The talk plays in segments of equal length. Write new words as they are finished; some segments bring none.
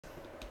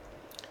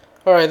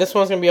Alright, this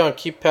one's going to be on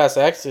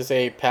KeePassX. It's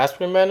a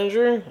password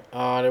manager.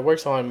 It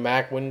works on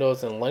Mac,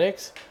 Windows, and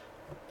Linux.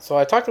 So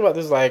I talked about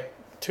this like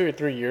 2 or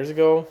 3 years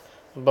ago,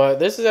 but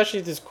this is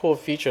actually this cool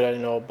feature that I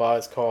know about.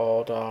 It's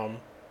called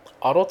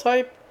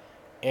AutoType,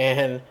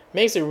 and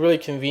makes it really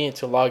convenient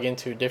to log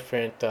into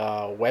different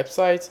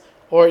websites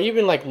or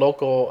even like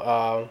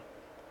local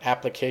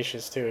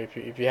applications too.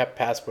 If you have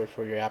password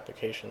for your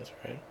applications,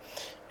 right?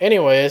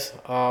 Anyways,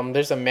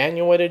 there's a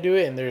manual way to do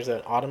it and there's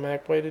an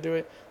automatic way to do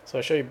it. So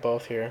I'll show you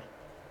both here.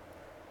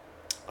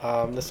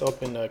 Let's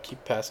open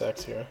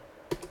KeePassX here,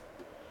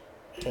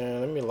 and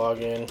let me log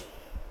in.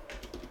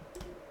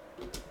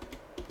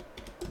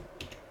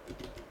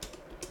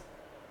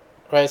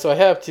 Right, so I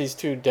have these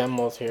two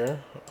demos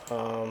here,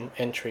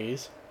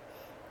 entries.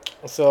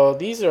 So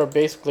these are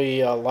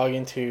basically log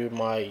into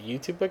my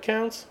YouTube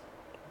accounts.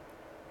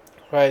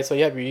 Right, so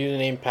you have your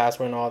username,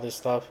 password, and all this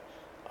stuff.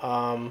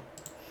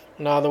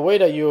 Now the way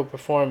that you will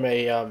perform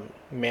a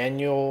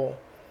manual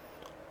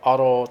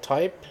auto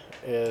type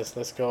is,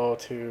 let's go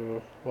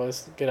to, well,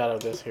 let's get out of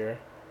this here.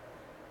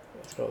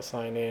 Let's go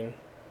sign in.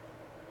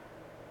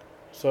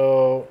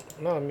 So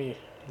now let me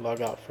log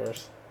out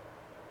first.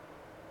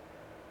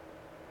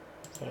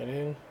 Sign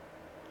in.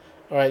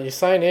 Alright, you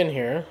sign in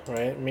here,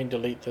 right? Let me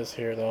delete this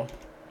here though.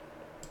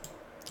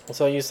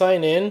 So you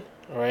sign in,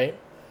 alright.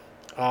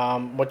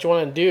 What you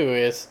want to do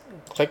is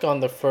click on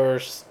the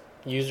first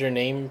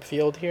username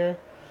field here,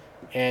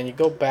 and you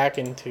go back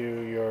into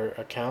your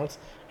accounts,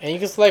 and you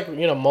can select,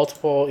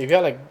 multiple. If you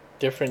have like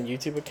different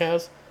YouTube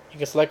accounts, you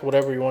can select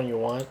whatever one you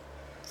want.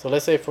 So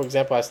let's say, for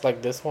example, I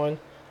select this one.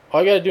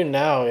 All you gotta do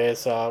now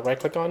is right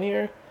click on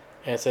here,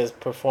 and it says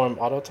perform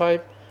auto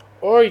type,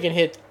 or you can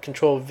hit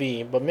Control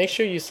V, but make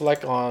sure you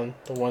select on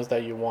the ones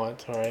that you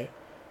want, alright?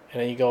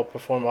 And then you go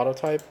perform auto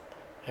type,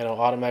 and it'll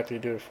automatically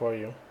do it for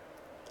you.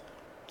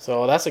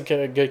 So that's a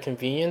good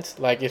convenience.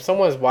 Like if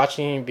someone's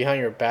watching behind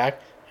your back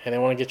and they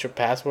want to get your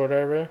password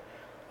or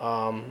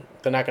whatever,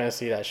 they're not gonna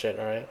see that shit,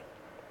 alright?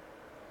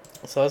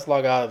 So let's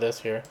log out of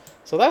this here.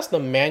 So that's the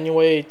manual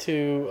way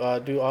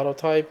to do auto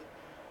type.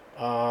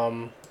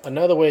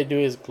 Another way to do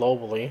it is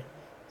globally.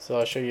 So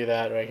I'll show you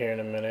that right here in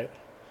a minute.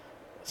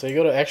 So you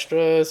go to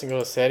extras and go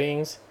to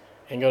settings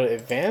and go to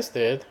advanced,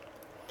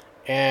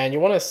 and you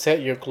want to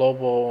set your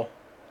global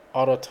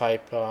auto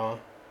type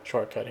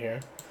shortcut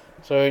here.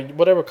 So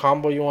whatever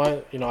combo you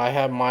want, I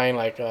have mine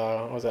like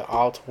what was it,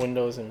 Alt,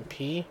 Windows, and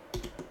P,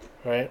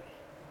 right?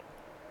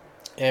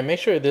 And make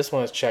sure this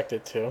one is checked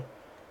it too.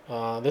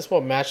 This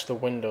will match the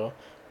window.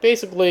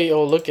 Basically,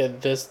 it'll look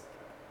at this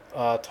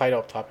title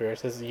up top here. It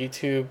says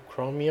YouTube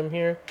Chromium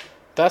here.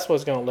 That's what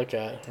it's gonna look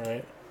at,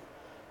 right?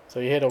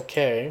 So you hit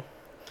OK.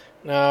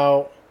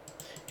 Now,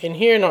 in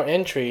here in our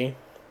entry,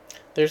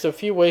 there's a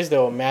few ways that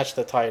will match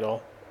the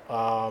title.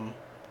 One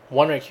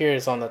right here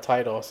is on the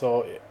title.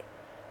 So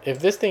if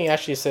this thing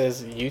actually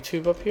says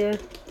YouTube up here,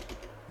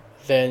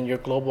 then your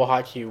global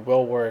hotkey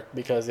will work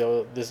because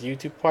this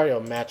YouTube part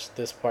will match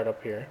this part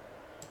up here.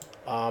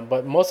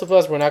 But most of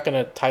us, we're not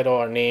going to title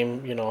our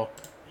name,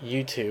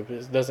 YouTube.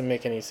 It doesn't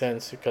make any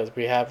sense because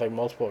we have like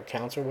multiple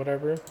accounts or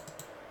whatever.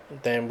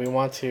 Then we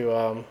want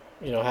to,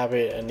 have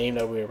a name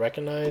that we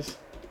recognize,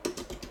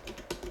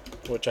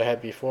 which I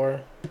had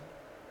before.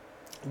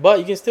 But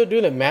you can still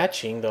do the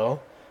matching though,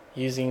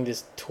 using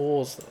these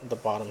tools at the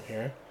bottom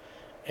here.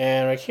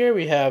 And right here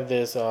we have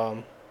this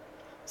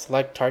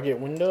select target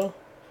window,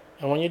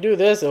 and when you do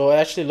this, it will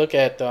actually look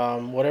at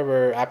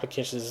whatever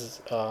applications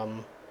is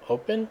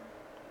open.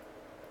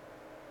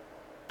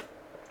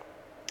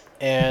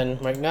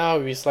 And right now,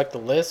 if we select the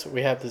list,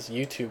 we have this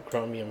YouTube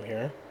Chromium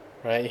here,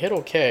 right? You hit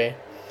OK.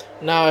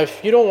 Now,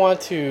 if you don't want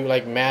to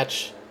like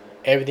match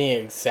everything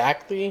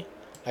exactly,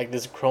 like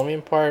this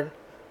Chromium part,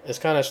 it's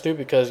kind of stupid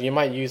because you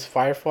might use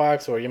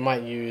Firefox or you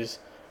might use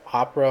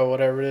Opera,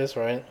 whatever it is,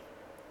 right?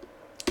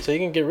 So you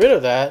can get rid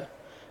of that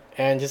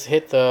and just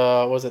hit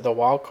the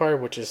wildcard,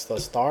 which is the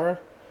star,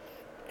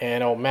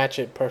 and it'll match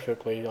it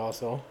perfectly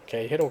also.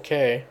 Okay, hit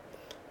OK.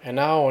 And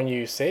now when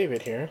you save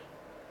it here,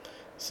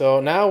 so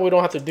now we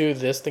don't have to do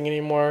this thing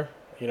anymore,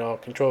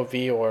 Control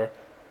V or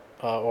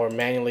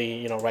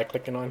manually, right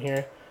clicking on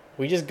here.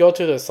 We just go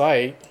to the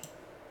site,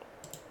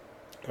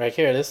 right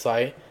here, this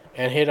site,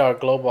 and hit our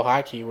global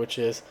hotkey, which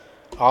is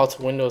Alt,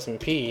 Windows, and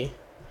P,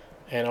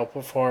 and it'll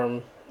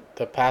perform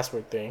the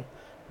password thing.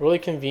 Really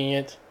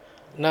convenient.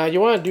 Now you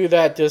want to do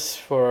that just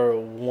for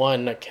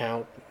one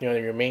account,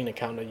 your main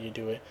account that you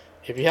do it.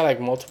 If you have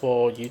like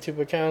multiple YouTube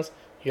accounts,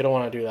 you don't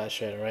want to do that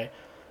shit, right?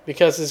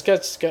 Because it's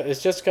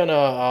just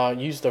gonna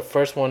use the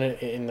first one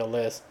in the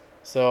list.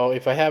 So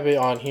if I have it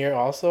on here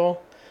also,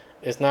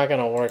 it's not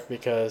gonna work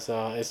because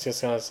it's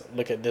just gonna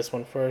look at this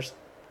one first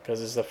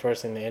because it's the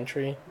first in the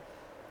entry.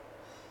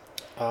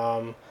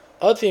 Other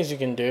things you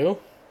can do,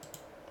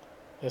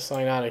 let's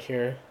sign out of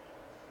here.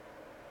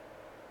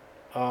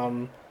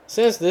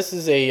 Since this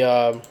is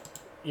a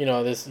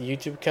this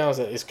YouTube account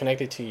is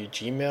connected to your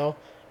Gmail,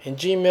 in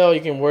Gmail you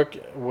can work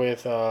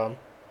with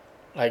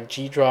like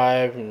G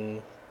Drive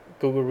and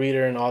Google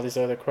Reader and all this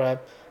other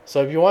crap.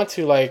 So if you want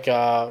to like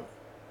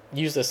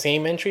use the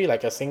same entry,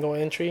 like a single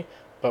entry,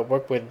 but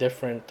work with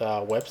different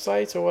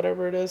websites or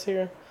whatever it is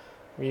here.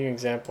 Give you an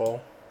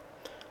example.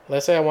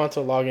 Let's say I want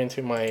to log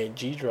into my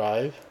G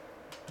Drive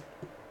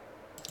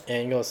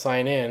and go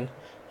sign in.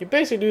 You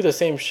basically do the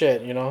same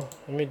shit, you know.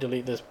 Let me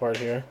delete this part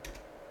here.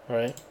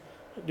 Right?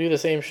 Do the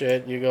same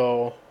shit. You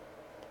go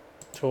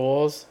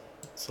Tools,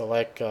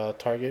 select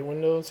Target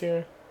Windows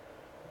here,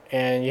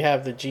 and you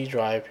have the G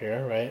Drive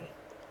here, right?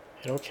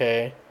 Hit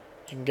OK.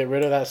 You can get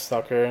rid of that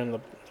sucker in the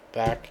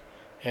back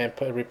and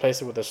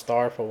replace it with a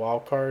star for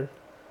wildcard.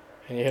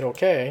 And you hit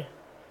OK,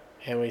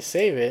 and we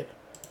save it.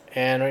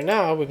 And right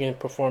now we can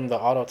perform the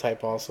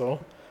AutoType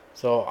also.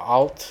 So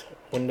Alt,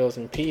 Windows,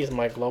 and P is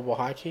my global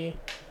hotkey,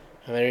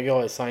 and there you go.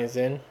 It signs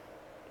in.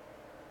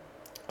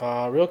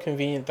 Real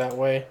convenient that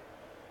way.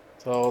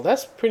 So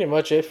that's pretty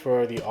much it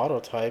for the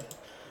AutoType.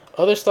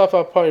 Other stuff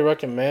I'll probably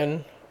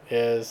recommend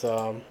is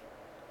go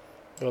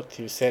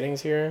to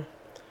settings here.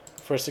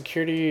 For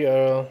security,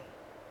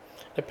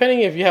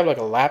 depending if you have like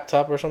a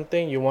laptop or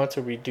something, you want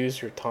to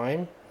reduce your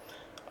time.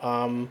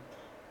 For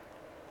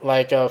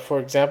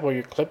example,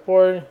 your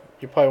clipboard,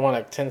 you probably want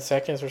like 10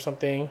 seconds or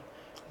something.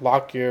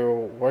 Lock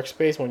your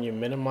workspace when you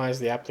minimize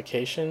the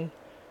application,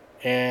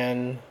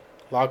 and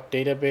lock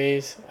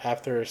database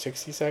after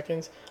 60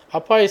 seconds.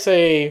 I'll probably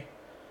say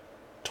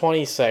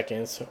 20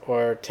 seconds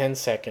or 10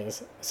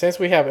 seconds. Since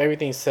we have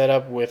everything set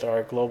up with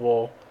our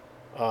global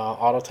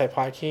AutoType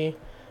hotkey,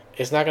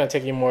 it's not going to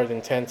take you more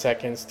than 10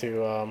 seconds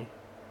to,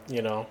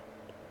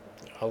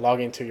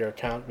 log into your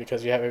account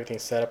because you have everything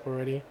set up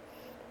already.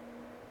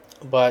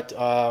 But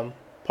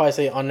probably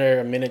say under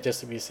a minute just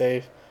to be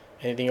safe.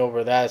 Anything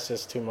over that is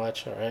just too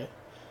much, alright?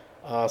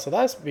 So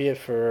that's be it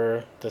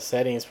for the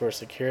settings for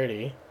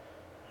security,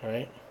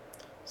 alright?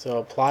 So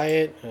apply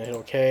it and hit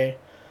OK.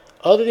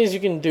 Other things you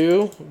can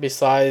do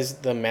besides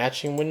the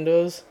matching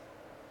windows,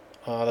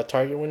 the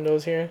target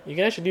windows here, you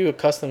can actually do a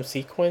custom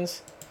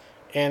sequence.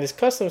 And this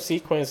custom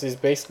sequence is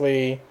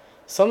basically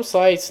some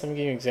sites. Let me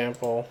give you an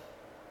example.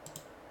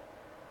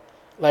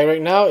 Like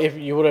right now, if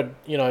you would,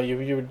 you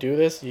would do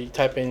this, you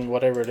type in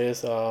whatever it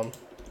is, for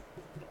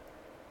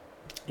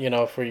your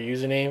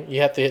username.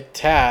 You have to hit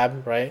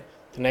tab, right?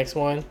 The next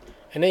one,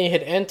 and then you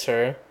hit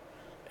enter,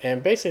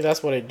 and basically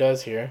that's what it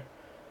does here.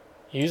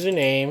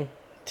 Username,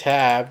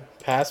 tab,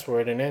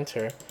 password, and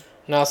enter.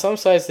 Now some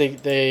sites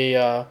they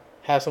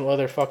have some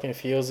other fucking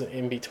fields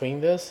in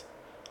between this.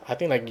 I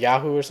think like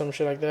Yahoo or some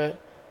shit like that.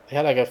 They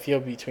had like a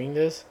field between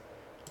this.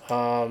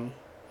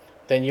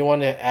 Then you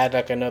want to add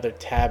like another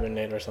tab in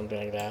it or something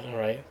like that,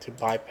 alright, to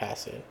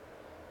bypass it.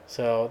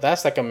 So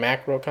that's like a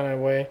macro kind of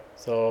way.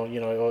 So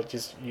it'll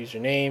just use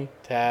your name,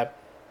 tab,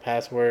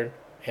 password,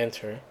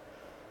 enter.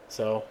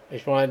 So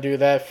if you want to do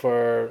that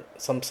for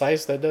some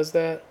sites that does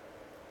that,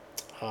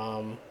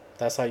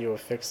 that's how you will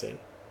fix it.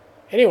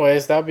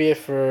 Anyways, that'll be it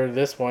for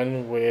this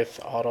one with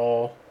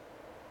AutoType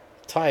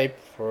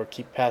for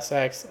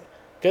KeePassX.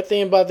 Good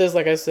thing about this,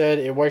 like I said,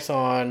 it works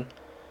on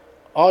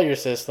all your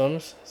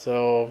systems.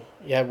 So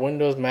you have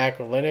Windows, Mac,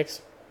 or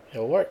Linux,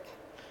 it'll work.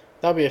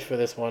 That'll be it for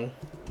this one.